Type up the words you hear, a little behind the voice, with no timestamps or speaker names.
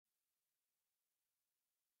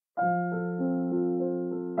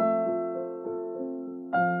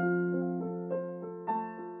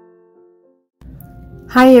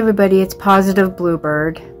Hi everybody, it's Positive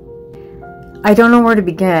Bluebird. I don't know where to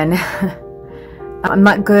begin. I'm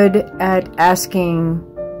not good at asking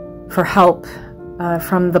for help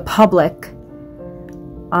from the public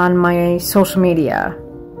on my social media.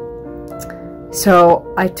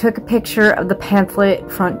 So I took a picture of the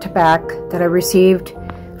pamphlet front to back that I received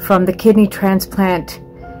from the kidney transplant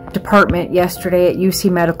department yesterday at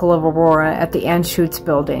UC Medical of Aurora at the Anschutz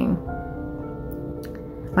building.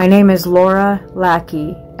 My name is Laura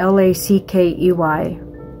Lackey, L-A-C-K-E-Y.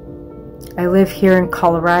 I live here in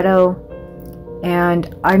Colorado,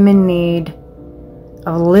 and I'm in need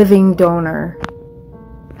of a living donor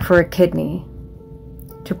for a kidney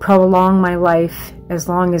to prolong my life as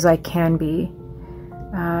long as I can be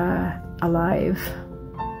alive.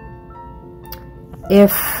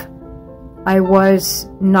 If I was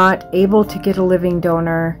not able to get a living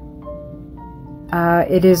donor,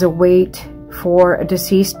 it is a wait for a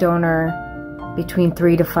deceased donor between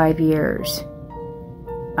 3 to 5 years.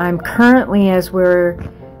 I'm currently, as we're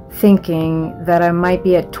thinking, that I might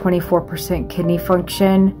be at 24% kidney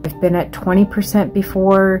function. I've been at 20%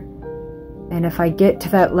 before, and if I get to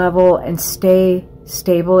that level and stay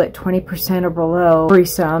stable at 20% or below,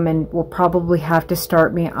 worrisome, and will probably have to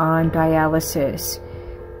start me on dialysis.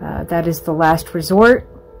 That is the last resort.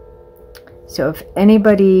 So if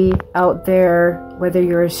anybody out there, whether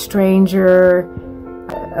you're a stranger,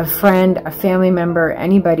 a friend, a family member,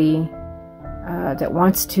 anybody that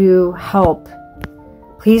wants to help,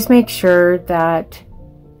 please make sure that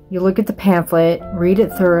you look at the pamphlet, read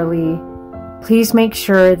it thoroughly. Please make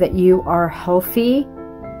sure that you are healthy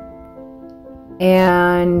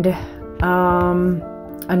and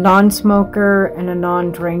a non-smoker and a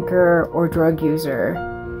non-drinker or drug user.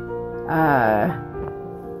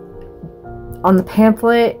 On the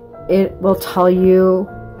pamphlet, it will tell you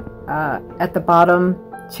at the bottom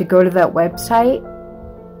to go to that website,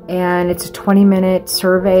 and it's a 20-minute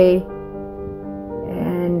survey,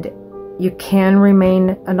 and you can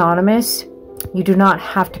remain anonymous. You do not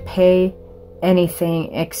have to pay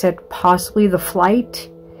anything except possibly the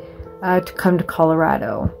flight to come to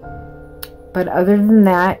Colorado. But other than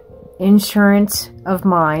that, insurance of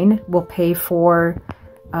mine will pay for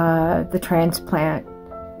the transplant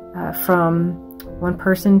from one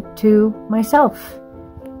person to myself.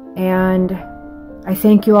 And I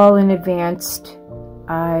thank you all in advance.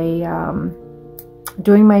 I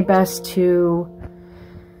doing my best to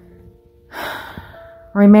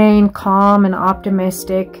remain calm and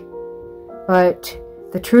optimistic, but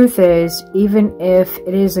the truth is, even if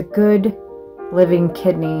it is a good living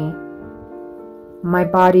kidney, my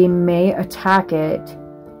body may attack it,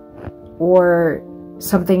 or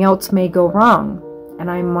something else may go wrong,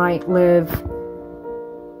 and I might live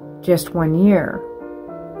just 1 year.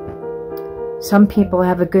 Some people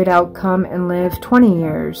have a good outcome and live 20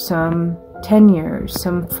 years, some 10 years,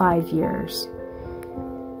 some 5 years.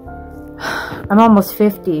 I'm almost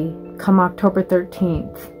 50 come October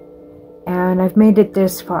 13th, and I've made it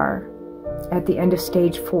this far at the end of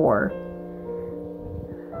stage 4.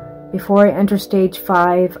 Before I enter stage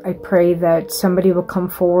 5, I pray that somebody will come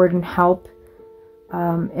forward and help.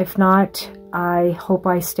 If not, I hope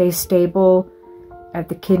I stay stable at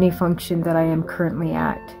the kidney function that I am currently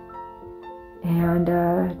at, and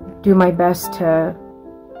do my best to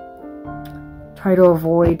try to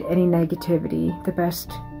avoid any negativity the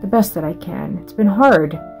best that I can. It's been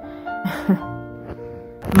hard.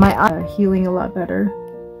 My eye healing a lot better.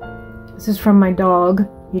 This is from my dog.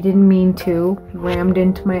 He didn't mean to. He rammed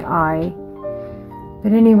into my eye.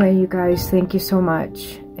 But anyway, you guys, thank you so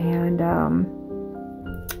much, and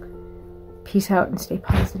peace out and stay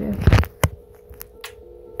positive.